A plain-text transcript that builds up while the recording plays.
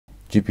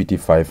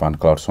GPT-5 and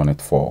Claude Sonnet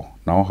 4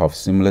 now have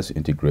seamless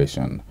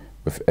integration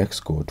with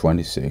Xcode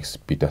 26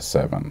 Beta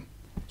 7.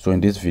 So in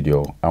this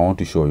video, I want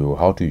to show you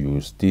how to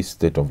use these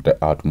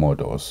state-of-the-art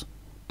models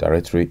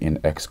directly in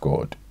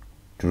Xcode.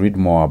 To read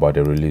more about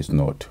the release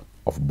note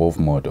of both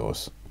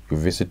models, you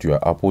visit your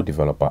Apple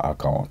developer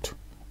account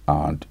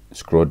and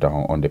scroll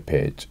down on the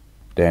page.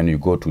 Then you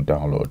go to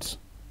Downloads.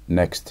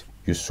 Next,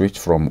 you switch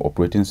from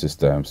operating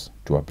systems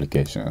to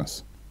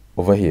applications.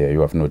 Over here,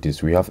 you have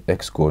noticed we have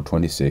Xcode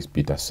 26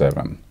 Beta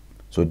 7.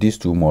 So these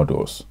two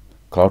models,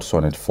 Claude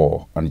Sonnet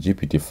 4 and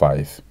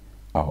GPT-5,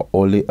 are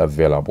only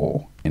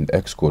available in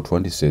Xcode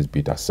 26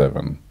 Beta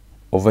 7.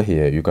 Over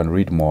here, you can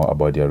read more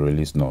about their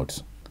release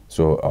notes.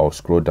 So I'll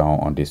scroll down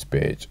on this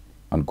page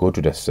and go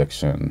to the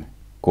section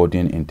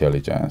Coding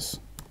Intelligence.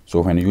 So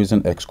when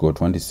using Xcode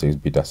 26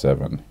 Beta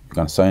 7, you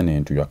can sign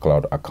in to your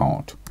cloud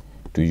account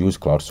to use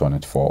Claude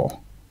Sonnet 4.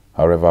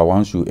 However,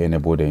 once you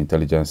enable the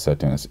intelligence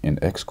settings in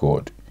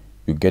Xcode,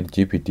 you get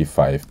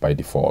GPT-5 by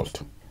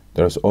default.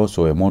 There is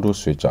also a model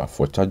switcher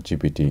for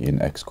ChatGPT in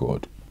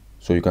Xcode.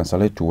 So you can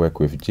select to work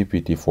with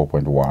GPT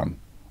 4.1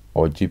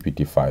 or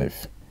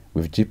GPT-5.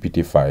 With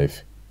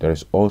GPT-5, there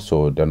is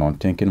also the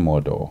non-thinking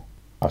model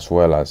as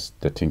well as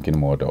the thinking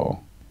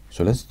model.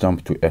 So let's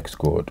jump to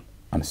Xcode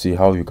and see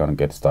how you can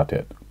get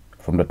started.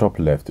 From the top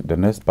left, the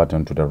next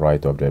button to the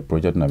right of the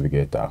project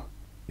navigator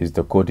is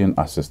the coding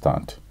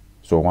assistant.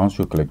 So once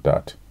you click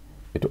that,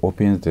 it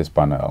opens this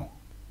panel.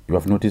 You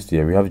have noticed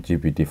here we have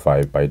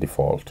GPT-5 by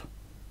default.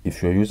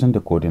 If you're using the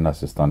coding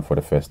assistant for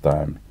the first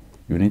time,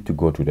 you need to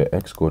go to the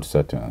Xcode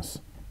settings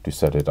to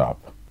set it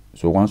up.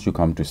 So once you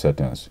come to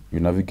settings, you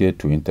navigate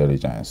to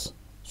intelligence.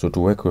 So to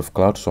work with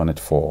Claude Sonnet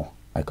 4,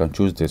 I can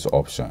choose this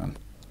option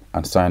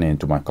and sign in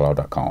to my cloud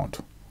account.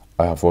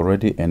 I have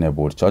already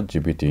enabled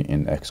ChatGPT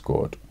in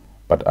Xcode,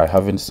 but I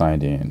haven't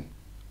signed in.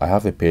 I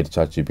have a paid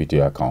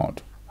ChatGPT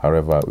account.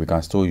 However, we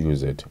can still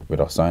use it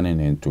without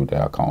signing into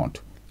the account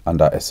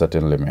under a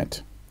certain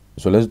limit.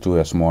 So let's do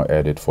a small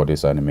edit for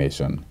this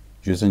animation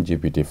using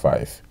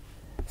GPT-5.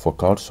 For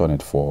Claude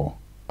Sonnet 4,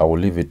 I will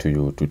leave it to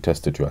you to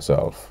test it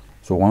yourself.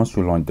 So once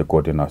you launch the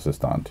coding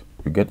assistant,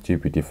 you get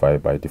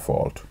GPT-5 by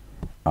default.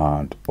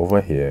 And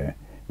over here,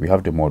 we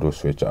have the model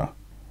switcher.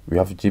 We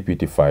have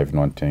GPT-5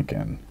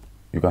 non-thinking.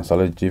 You can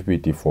select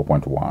GPT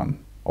 4.1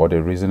 or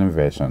the reasoning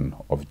version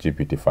of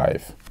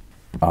GPT-5.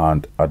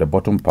 And at the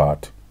bottom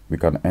part, we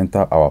can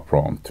enter our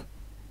prompt.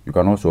 You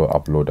can also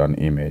upload an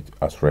image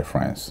as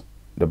reference.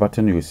 The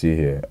button you see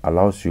here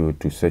allows you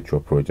to set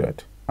your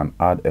project and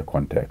add a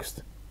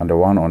context. And the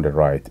one on the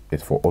right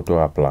is for auto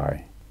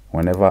apply.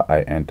 Whenever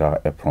I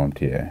enter a prompt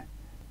here,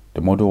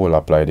 the model will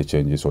apply the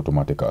changes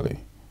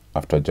automatically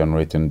after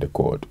generating the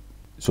code.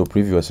 So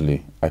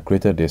previously, I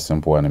created this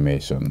simple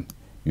animation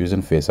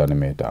using Face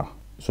Animator.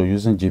 So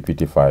using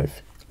GPT-5,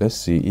 let's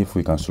see if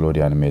we can slow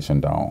the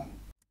animation down.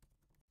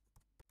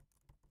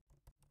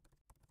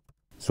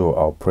 So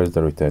I'll press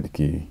the return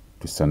key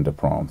to send the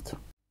prompt.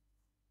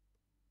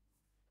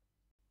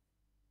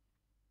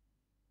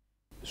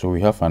 So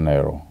we have an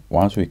error.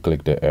 Once we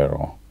click the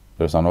error,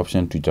 there's an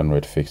option to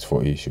generate fix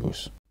for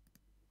issues.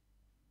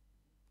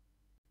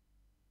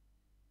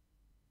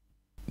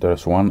 There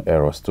is one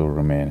error still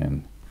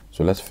remaining,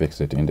 so let's fix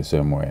it in the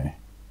same way.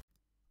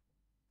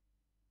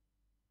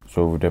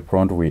 So with the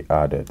prompt we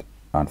added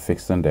and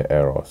fixing the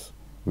errors,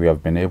 we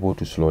have been able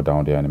to slow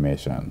down the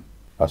animation,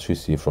 as we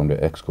see from the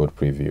Xcode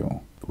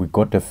preview. We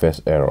got the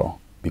first error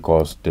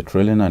because the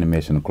trailing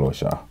animation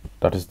closure,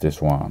 that is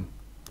this one,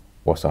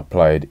 was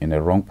applied in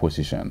a wrong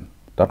position.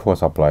 That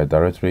was applied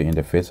directly in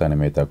the face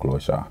animator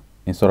closure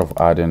instead of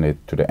adding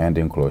it to the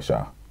ending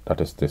closure,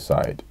 that is this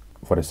side.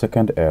 For the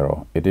second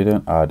error, it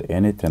didn't add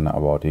anything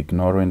about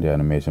ignoring the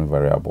animation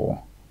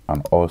variable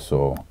and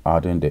also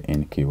adding the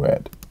in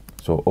keyword.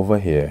 So over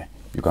here,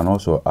 you can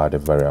also add a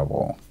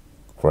variable.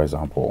 For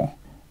example,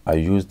 I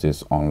use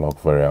this unlock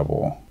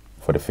variable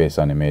for the face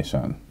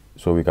animation.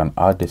 So we can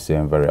add the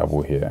same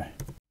variable here.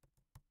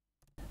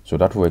 So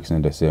that works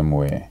in the same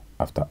way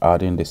after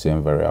adding the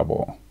same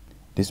variable.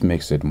 This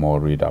makes it more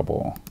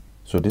readable.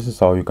 So this is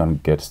how you can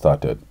get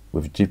started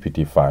with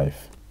GPT-5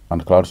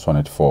 and Claude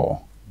Sonnet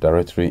 4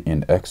 directly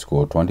in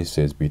Xcode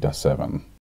 26 Beta 7.